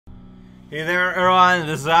Hey there everyone,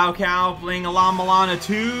 this is Cow playing La-Mulana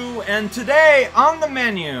 2, and today on the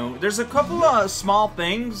menu, there's a couple of small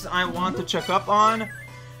things I want to check up on.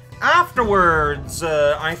 Afterwards,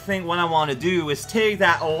 I think what I want to do is take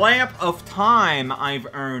that lamp of time I've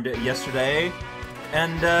earned yesterday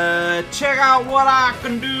and check out what I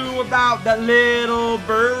can do about that little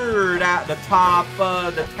bird at the top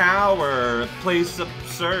of the tower. Place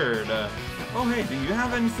absurd. Oh hey, do you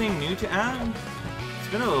have anything new to add? It's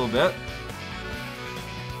been a little bit.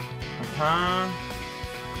 Oh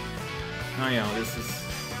yeah, this is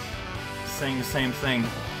saying the same thing.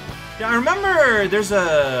 Yeah, I remember there's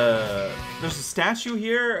a statue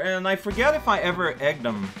here, and I forget if I ever egged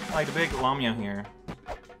them, like the big lamia here.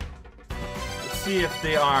 Let's see if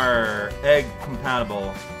they are egg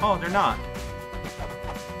compatible. Oh, they're not.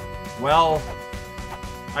 Well,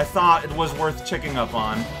 I thought it was worth checking up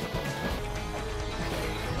on.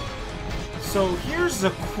 So here's a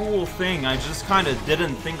cool thing I just kind of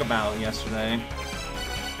didn't think about yesterday.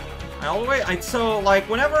 So like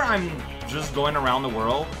whenever I'm just going around the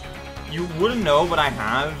world, you wouldn't know, but I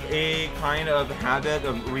have a kind of habit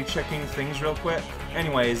of rechecking things real quick.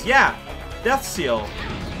 Anyways, yeah, death seal.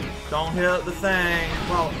 Don't hit the thing.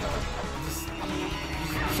 Well, just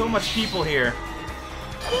so much people here.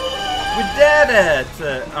 We did it!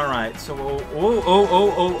 Alright, so...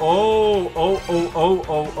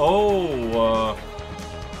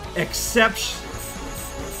 Exception...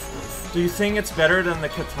 Do you think it's better than the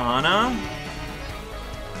katana?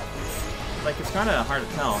 Like, it's kind of hard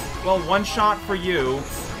to tell. Well, one shot for you.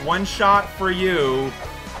 One shot for you.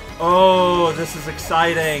 Oh, this is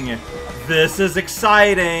exciting. This is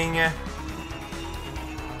exciting!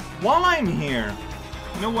 While I'm here...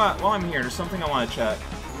 You know what? While I'm here, there's something I want to check.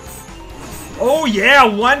 Oh yeah,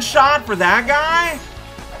 one shot for that guy?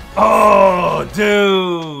 Oh,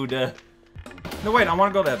 dude. No, wait, I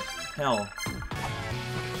want to go to hell.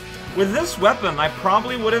 With this weapon, I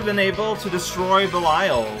probably would have been able to destroy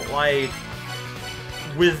Belial, like,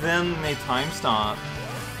 within a time stop.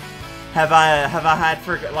 Have I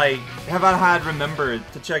had remembered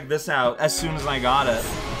to check this out as soon as I got it.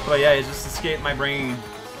 But yeah, it just escaped my brain.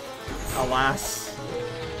 Alas.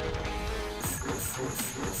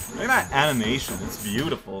 Look at that animation, it's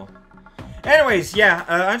beautiful. Anyways, yeah,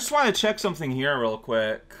 I just want to check something here real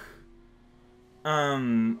quick.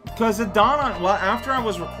 Because it dawned on, well, after I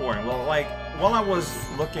was recording, well, like, while I was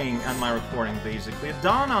looking at my recording, basically, it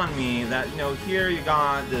dawned on me that, you know, here you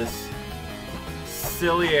got this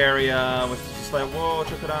silly area, which is just like, whoa,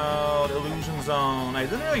 check it out, illusion zone. I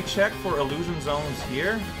didn't really check for illusion zones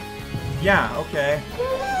here. Yeah, okay.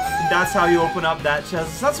 That's how you open up that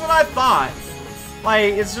chest. That's what I thought.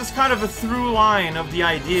 Like, it's just kind of a through line of the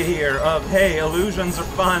idea here of, hey, illusions are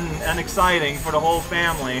fun and exciting for the whole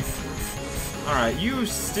family. Alright, you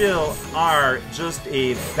still are just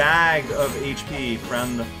a bag of HP,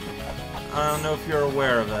 friend. I don't know if you're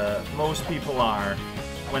aware of it. Most people are.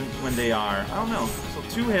 When they are. I don't know. So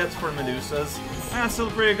 2 hits for Medusas. That's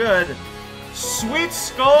still pretty good. Sweet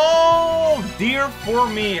skull! Dear for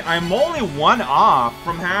me. I'm only 1 off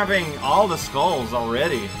from having all the skulls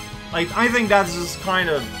already. Like, I think that's just kind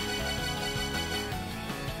of...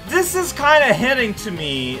 This is kind of hinting to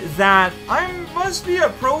me that I must be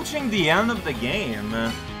approaching the end of the game.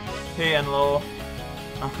 Hey, Enlo.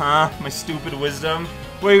 Uh-huh, my stupid wisdom.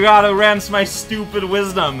 We gotta rinse my stupid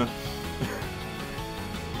wisdom.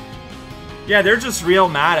 Yeah, they're just real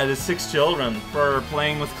mad at the 6 children for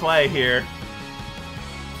playing with clay here.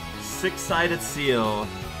 6-sided seal.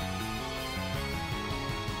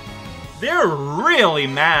 They're really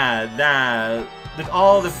mad that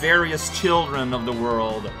all the various children of the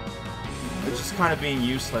world are just kind of being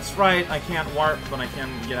useless. Right, I can't warp, but I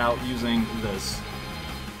can get out using this.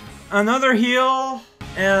 Another heal,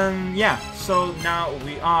 and yeah, so now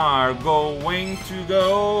we are going to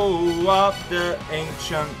go up the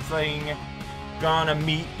ancient thing. Gonna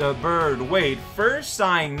meet the bird. Wait, first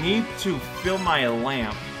I need to fill my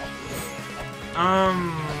lamp.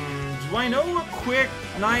 Do I know a quick,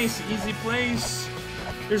 nice, easy place?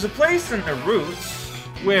 There's a place in the roots,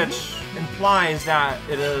 which implies that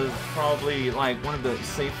it is probably like one of the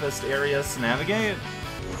safest areas to navigate.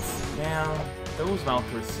 Man, those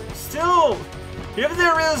Valkyries. Still, if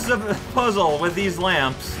there is a puzzle with these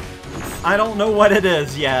lamps, I don't know what it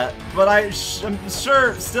is yet, but I'm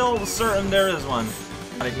sure, still certain there is one.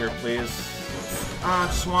 Out of here, please. I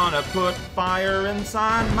just want to put fire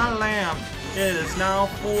inside my lamp. It is now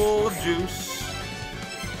full of juice.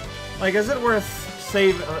 Like, is it worth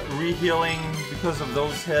re-healing because of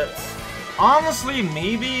those hits? Honestly,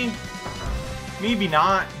 maybe. Maybe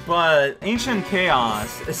not, but Ancient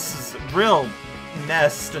Chaos is real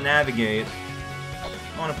mess to navigate.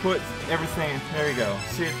 I want to put everything... There you go.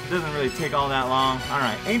 See, it doesn't really take all that long.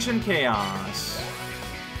 Alright, Ancient Chaos.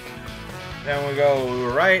 Then we go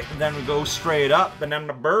right, then we go straight up, and then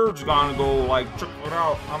the bird's gonna go like, check it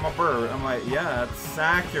out, I'm a bird. I'm like, yeah, it's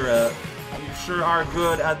accurate. You sure are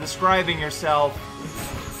good at describing yourself.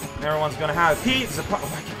 And everyone's gonna have pizza.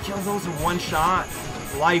 Oh, I can kill those in one shot.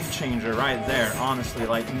 Life changer right there, honestly,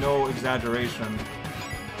 like no exaggeration.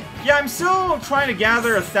 Yeah, I'm still trying to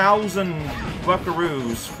gather 1,000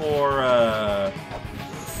 buckaroos for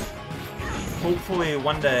hopefully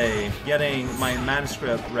one day getting my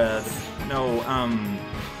manuscript read. No,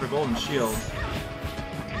 for Golden Shield.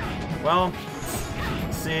 Well,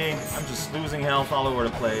 see, I'm just losing health all over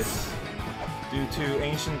the place due to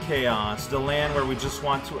Ancient Chaos, the land where we just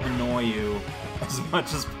want to annoy you as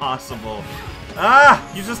much as possible. Ah!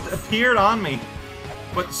 You just appeared on me,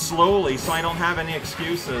 but slowly, so I don't have any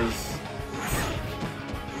excuses.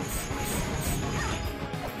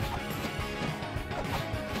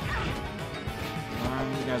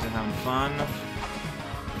 You guys are having fun.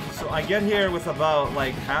 So I get here with about,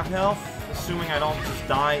 like, half health, assuming I don't just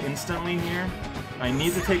die instantly here. I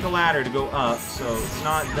need to take a ladder to go up, so it's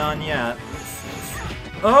not done yet.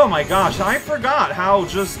 Oh my gosh, I forgot how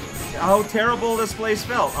terrible this place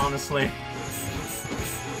felt, honestly.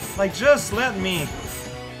 Like, just let me.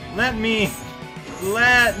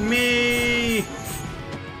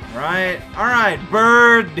 Alright,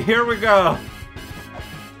 bird, here we go.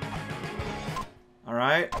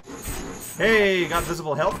 Alright. Hey, got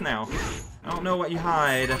visible health now. I don't know what you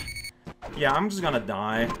hide. Yeah, I'm just gonna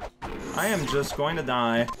die. I am just going to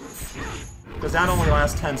die. Because that only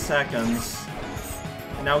lasts 10 seconds.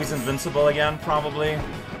 And now he's invincible again, probably.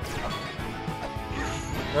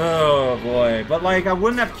 Oh boy. But, like, I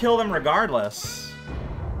wouldn't have killed him regardless.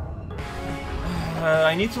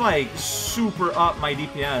 I need to, like, super up my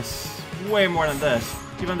DPS. Way more than this.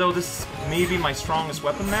 Even though this may be my strongest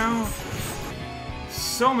weapon now.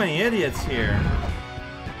 So many idiots here.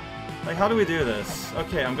 Like, how do we do this?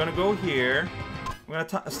 Okay, I'm gonna go here. I'm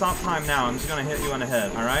gonna stop time now. I'm just gonna hit you on the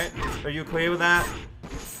head, alright? Are you okay with that?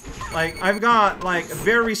 Like, I've got, like,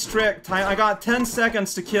 very strict time. I got 10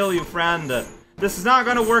 seconds to kill you, friend. This is not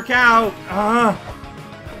gonna work out.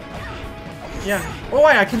 Yeah. Oh,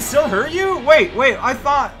 wait, I can still hurt you? Wait, I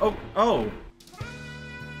thought... Oh.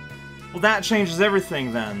 Well, that changes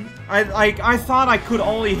everything, then. I thought I could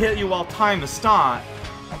only hit you while time is stopped.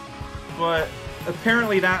 But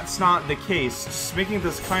apparently that's not the case. Just making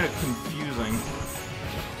this kind of confusing.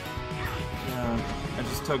 Yeah, I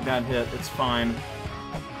just took that hit. It's fine.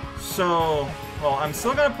 So, well, I'm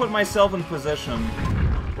still gonna put myself in position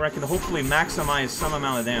where I can hopefully maximize some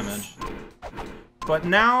amount of damage. But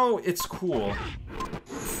now it's cool.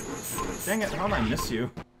 Dang it, how did I miss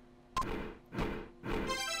you?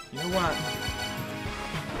 You know what?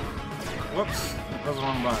 Whoops, that was the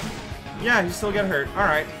wrong button. Yeah, you still get hurt.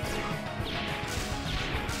 Alright.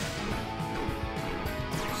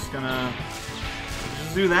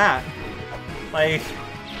 Just do that. Like,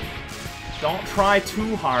 don't try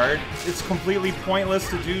too hard. It's completely pointless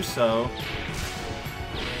to do so.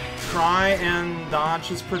 Try and dodge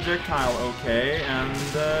his projectile, okay, and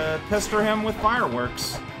pester him with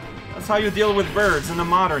fireworks. That's how you deal with birds in the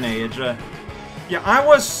modern age. Yeah, I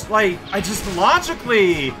was, like, I just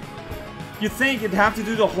logically... You'd think you'd have to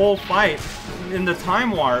do the whole fight in the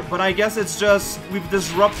time warp, but I guess it's just we've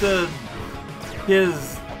disrupted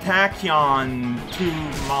his tachyon 2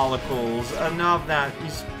 molecules enough that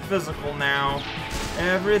he's physical now.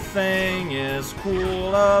 Everything is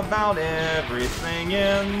cool about everything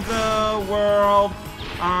in the world.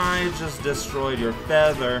 I just destroyed your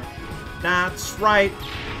feather. That's right.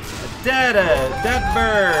 I did it! Dead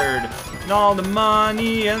bird! And all the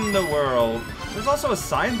money in the world. There's also a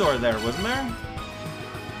side door there, wasn't there?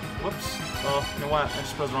 Whoops. Oh, you know what? I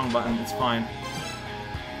just pressed the wrong button. It's fine.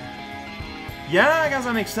 Yeah, I guess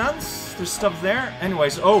that makes sense. There's stuff there.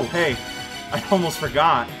 Anyways, oh, hey. I almost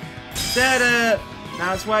forgot. Did it!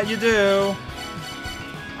 That's what you do.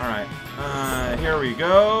 Alright. Here we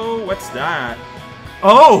go. What's that?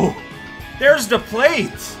 Oh! There's the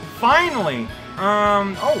plate! Finally!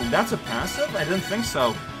 Oh, that's a passive? I didn't think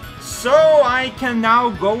so. So, I can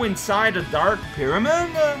now go inside a dark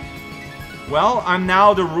pyramid? Well, I'm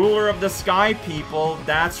now the ruler of the sky people.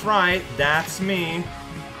 That's right, that's me.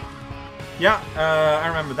 Yeah, I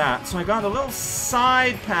remember that. So I got a little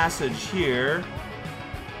side passage here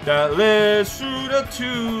that leads through the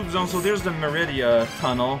tube zone. So there's the Meridia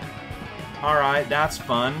tunnel. Alright, that's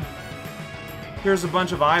fun. Here's a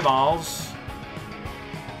bunch of eyeballs.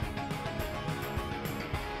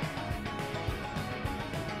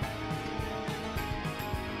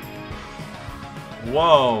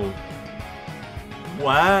 Whoa.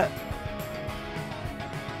 What?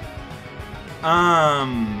 I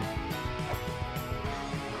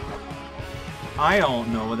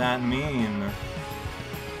don't know what that means.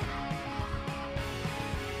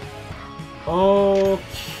 Okay.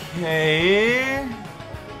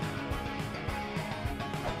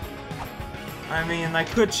 I mean, I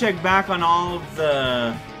could check back on all of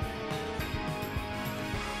the...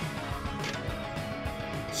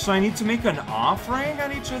 So I need to make an offering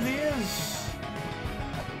on each of these?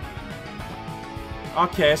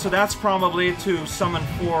 Okay, so that's probably to summon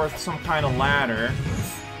forth some kind of ladder.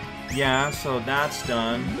 Yeah, so that's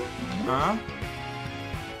done. Huh?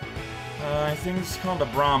 I think it's called a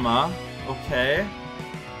Brahma. Okay.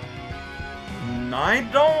 I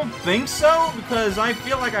don't think so, because I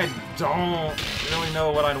feel like I don't really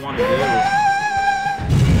know what I'd want to do.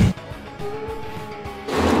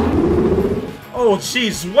 Oh,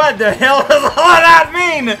 jeez, what the hell does all that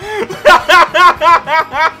mean?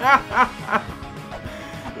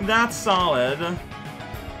 That's solid.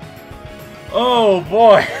 Oh,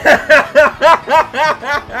 boy.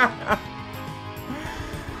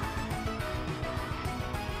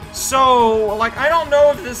 So, like, I don't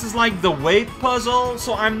know if this is, like, the weight puzzle,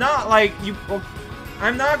 so I'm not, like,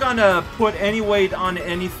 I'm not gonna put any weight on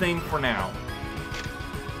anything for now.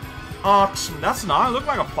 Ox, that's not, it looked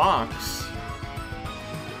like a fox.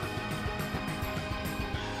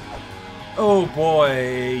 Oh,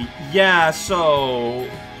 boy. Yeah, so,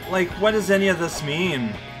 like, what does any of this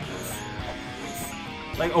mean?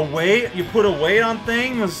 Like, a weight? You put a weight on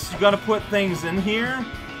things? You gotta put things in here?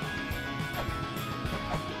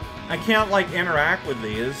 I can't, like, interact with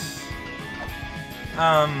these.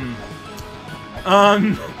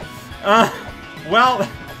 Well,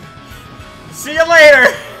 see you later!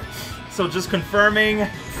 So just confirming,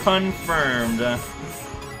 confirmed.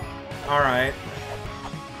 Alright.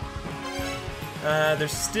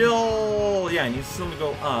 There's still... Yeah, I need still to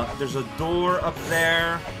go up. There's a door up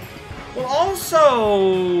there. Well,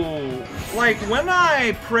 also... Like, when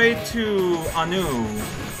I prayed to Anu...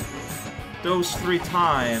 those 3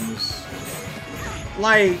 times.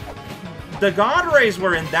 Like, the God Rays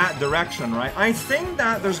were in that direction, right? I think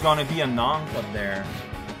that there's gonna be a Nonk up there.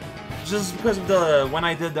 Just because of the, when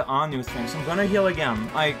I did the Anu thing. So I'm gonna heal again.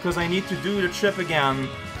 Like, because I need to do the trip again.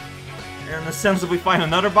 And ostensibly find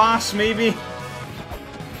another boss, maybe?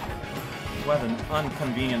 What an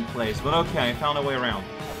inconvenient place. But okay, I found a way around.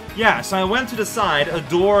 Yeah, so I went to the side. A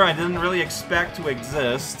door I didn't really expect to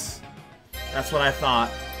exist. That's what I thought.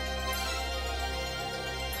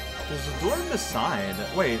 There's a door on the side.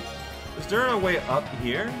 Wait, is there a way up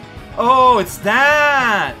here? Oh, it's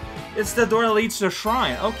that! It's the door that leads to the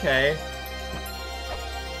shrine. Okay.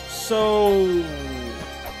 So...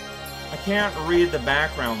 I can't read the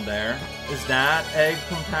background there. Is that egg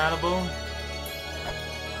compatible?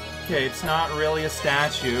 Okay, it's not really a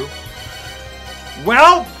statue.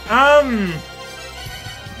 Well,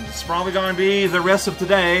 it's probably gonna be the rest of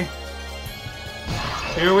today.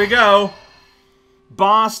 Here we go.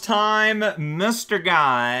 Boss time, Mr.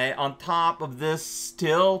 Guy, on top of this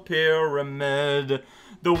still pyramid.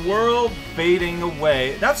 The world fading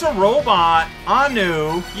away. That's a robot.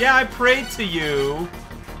 Anu. Yeah, I prayed to you.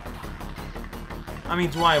 I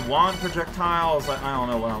mean, do I want projectiles? I don't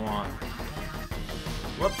know what I want.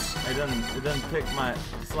 Whoops, it didn't pick my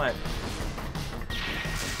select.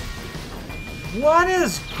 What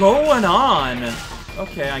is going on?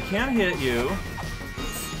 Okay, I can't hit you.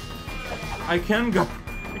 I can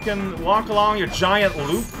walk along your giant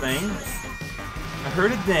loop thing. I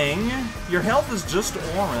heard a ding. Your health is just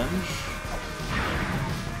orange.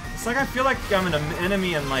 It's like I feel like I'm an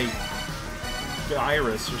enemy in, like, the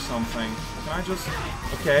Iris or something. Can I just...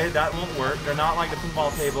 Okay, that won't work. They're not like the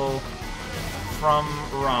pinball table from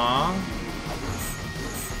Ra.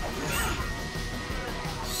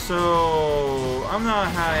 So... I'm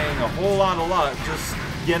not having a whole lot of luck just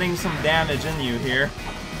getting some damage in you here.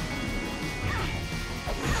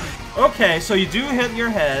 Okay, so you do hit your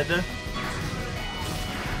head.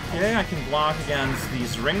 Okay, I can block against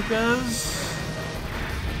these Rinkas.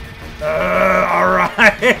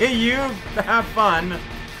 Alright, you have fun.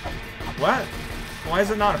 What? Why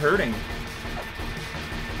is it not hurting?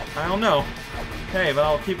 I don't know. Okay, but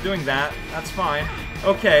I'll keep doing that. That's fine.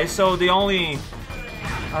 Okay, so the only...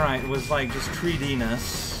 Alright, it was like just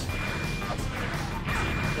 3D-ness.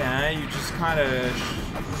 Yeah, you just kind of...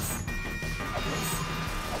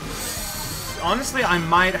 Honestly, I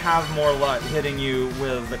might have more luck hitting you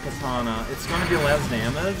with the katana. It's going to be less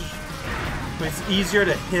damage, but it's easier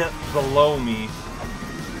to hit below me.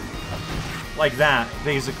 Like that,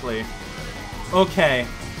 basically. Okay.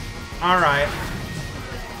 Alright.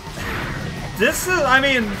 This is, I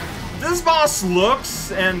mean, this boss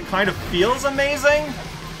looks and kind of feels amazing.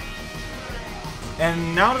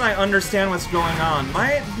 And now that I understand what's going on,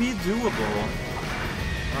 might be doable.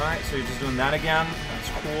 Alright, so you're just doing that again. That's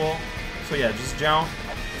cool. So yeah, just jump.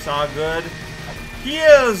 It's all good. He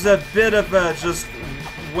is a bit of a just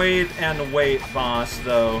wait and wait boss,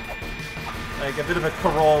 though. Like a bit of a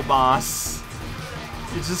Carol boss.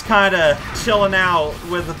 He's just kind of chilling out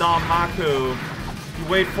with the Danmaku. You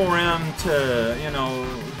wait for him to, you know,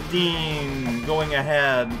 Dean going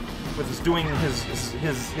ahead with doing his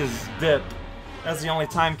dip. That's the only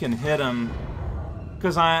time can hit him.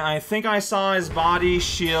 Because I think I saw his body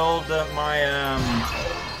shield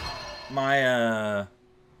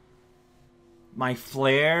my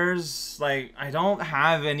flares. Like, I don't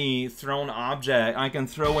have any thrown object I can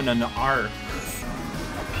throw in an arc.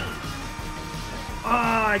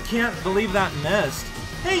 Ah, I can't believe that missed.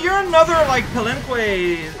 Hey, you're another, like,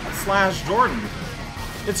 Palenque / Jordan.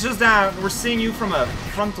 It's just that we're seeing you from a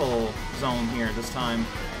frontal zone here this time.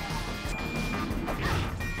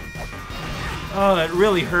 Oh, it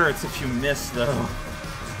really hurts if you miss, though.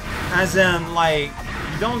 As in, like,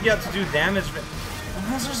 you don't get to do damage, but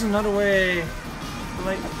unless there's another way.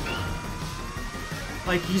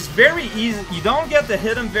 Like he's very easy. You don't get to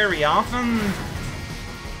hit him very often.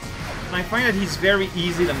 And I find that he's very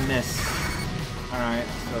easy to miss. Alright,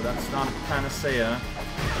 so that's not a panacea.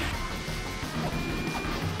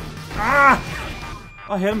 Ah!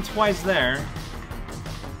 I hit him twice there.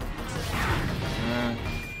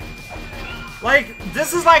 Like,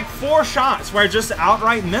 this is like 4 shots where I just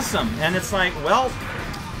outright miss him. And it's like, well,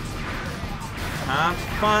 have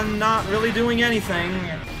fun not really doing anything.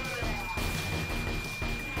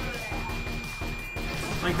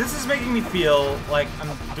 Like, this is making me feel like I'm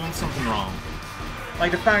doing something wrong.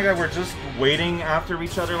 Like, the fact that we're just waiting after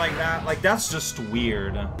each other like that, like, that's just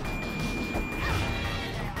weird.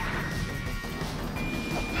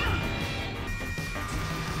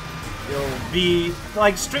 It'll be,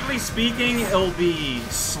 like, strictly speaking, it'll be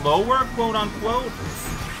slower, quote-unquote.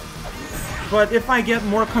 But if I get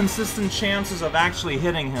more consistent chances of actually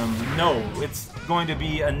hitting him, no, it's going to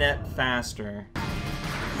be a net faster.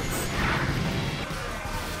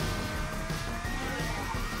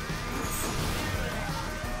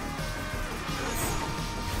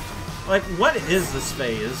 Like, what is this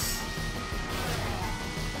phase?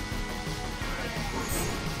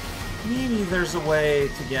 Maybe there's a way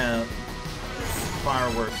to get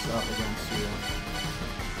fireworks up against you.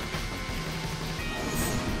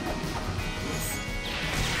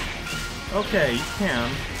 Okay, you can.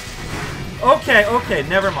 Okay, okay,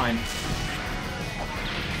 never mind.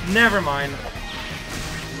 Never mind.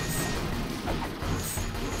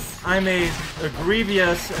 I made a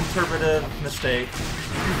grievous interpretive mistake.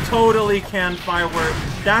 You totally can firework.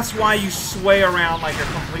 That's why you sway around like you're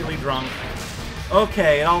completely drunk.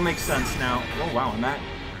 Okay, it all makes sense now. Oh wow, and that...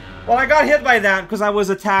 Well, I got hit by that because I was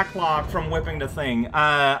attack locked from whipping the thing.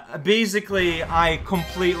 Basically, I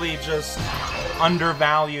completely just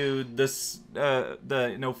undervalued this,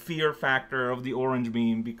 the fear factor of the orange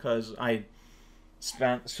beam because I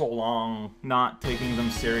spent so long not taking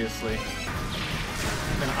them seriously.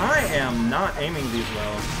 And I am not aiming these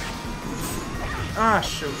well. Ah,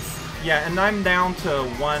 shoot. Yeah, and I'm down to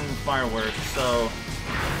 1 firework, so...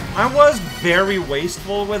 I was very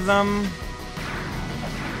wasteful with them.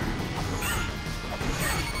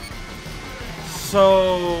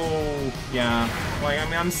 So... yeah. Like, I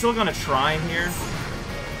mean, I'm still gonna try here.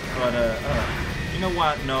 But, you know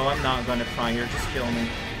what? No, I'm not gonna try here. Just kill me.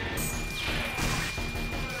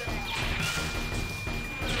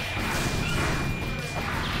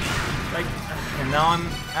 Like, and now I'm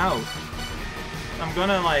out. I'm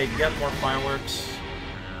gonna, like, get more fireworks.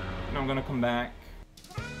 And I'm gonna come back.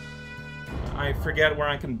 I forget where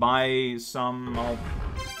I can buy some. I'll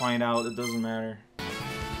find out. It doesn't matter.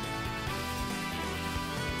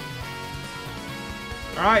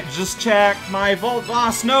 Alright, just check my Vault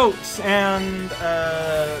Glass notes, and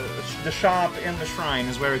the shop in the shrine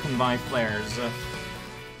is where we can buy flares.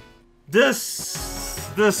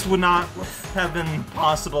 This would not have been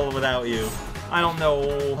possible without you. I don't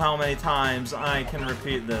know how many times I can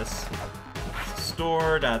repeat this.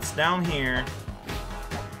 Store that's down here.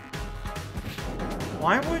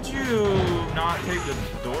 Why would you not take the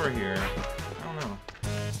door here? I don't know.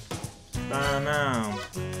 I don't know.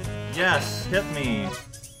 Yes, hit me.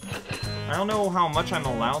 I don't know how much I'm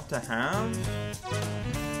allowed to have.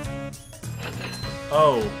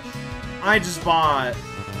 Oh. I just bought,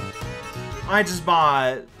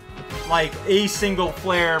 like, a single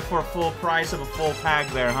flare for full price of a full pack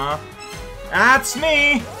there, huh? That's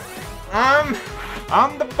me!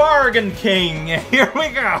 I'm the bargain king! Here we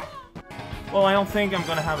go! Well, I don't think I'm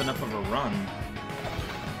gonna have enough of a run.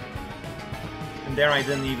 And there I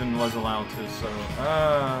didn't even was allowed to, so...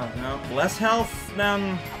 no. Less health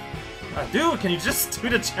than... dude, can you just do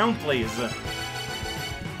the jump, please?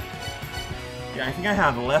 Yeah, I think I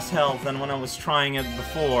have less health than when I was trying it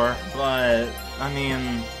before, but... I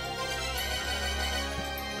mean...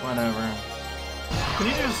 Whatever. Can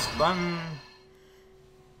you just...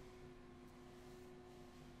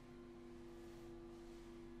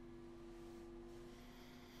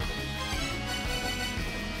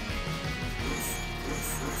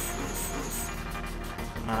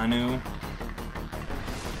 Manu.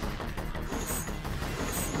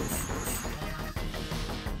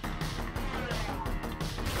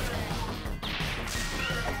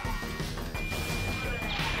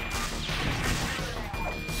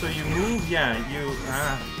 So you move, yeah, you,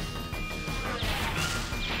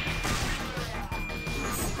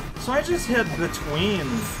 So I just hit between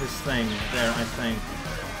this thing there, I think.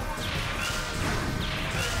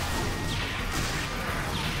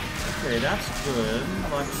 Okay, that's good,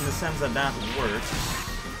 like in the sense that that works.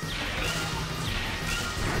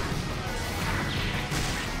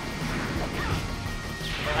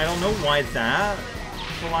 I don't know why that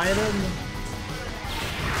collided.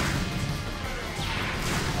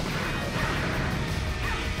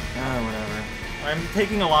 Whatever. I'm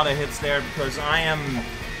taking a lot of hits there because I am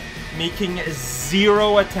making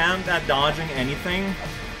zero attempt at dodging anything.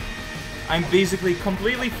 I'm basically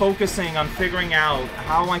completely focusing on figuring out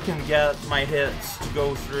how I can get my hits to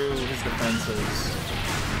go through his defenses.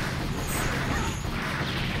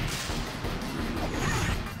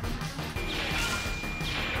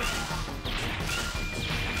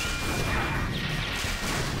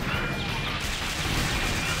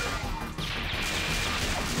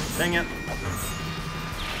 Dang it.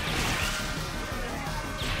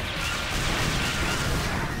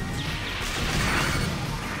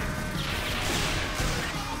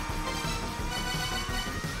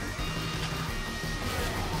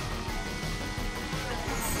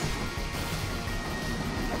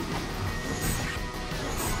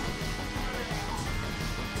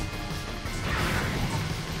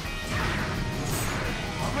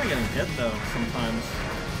 I'm getting hit though sometimes.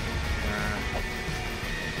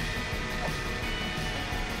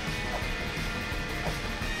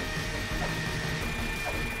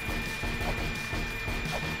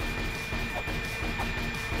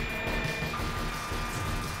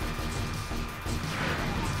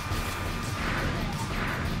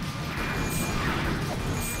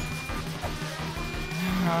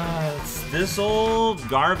 It's this old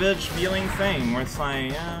garbage feeling thing where it's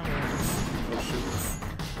like, oh shoot.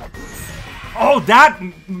 Oh, that,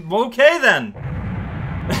 okay then.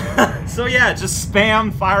 So yeah, just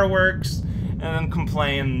spam fireworks and then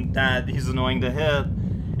complain that he's annoying to hit.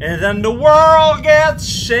 And then the world gets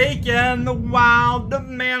shaken while the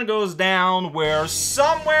man goes down, where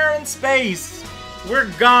somewhere in space we're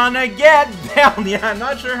gonna get down. Yeah, I'm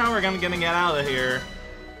not sure how we're gonna get out of here.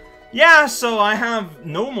 Yeah, so I have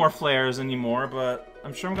no more flares anymore, but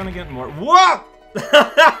I'm sure I'm gonna get more. Whoa!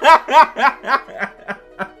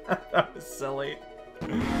 That was silly.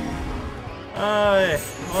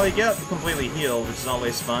 Well, you get completely healed, which is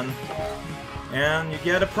always fun. And you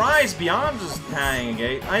get a prize beyond just hanging a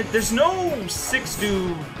gate. There's no 6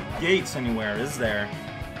 gates anywhere, is there?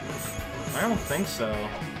 I don't think so.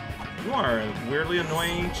 You are a weirdly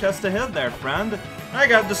annoying chest to hit there, friend. I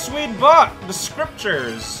got the sweet book, the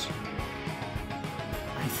scriptures.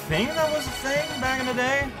 I think that was a thing back in the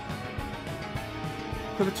day.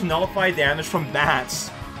 Could to nullify damage from bats.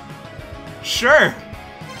 Sure.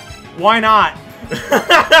 Why not?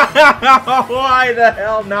 Why the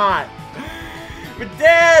hell not? We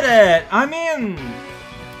did it! I mean,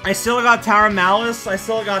 I still got Tower of Malice, I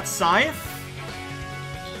still got Scythe.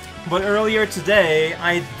 But earlier today,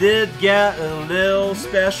 I did get a little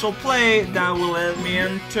special plate that will let me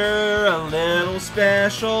enter a little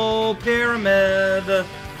special pyramid.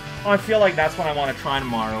 I feel like that's what I want to try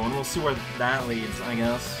tomorrow, and we'll see where that leads, I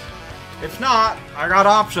guess. If not, I got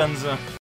options.